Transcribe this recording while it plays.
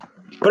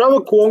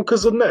Права колонка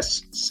за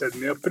днес,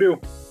 7 април.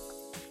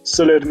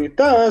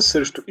 Салернита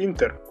срещу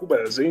Интер,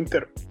 победа за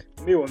Интер.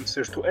 Милан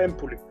срещу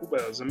Емполи,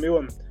 победа за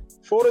Милан.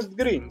 Форест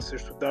Грин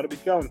срещу Дарби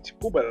Каунти,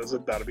 победа за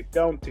Дарби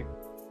Каунти.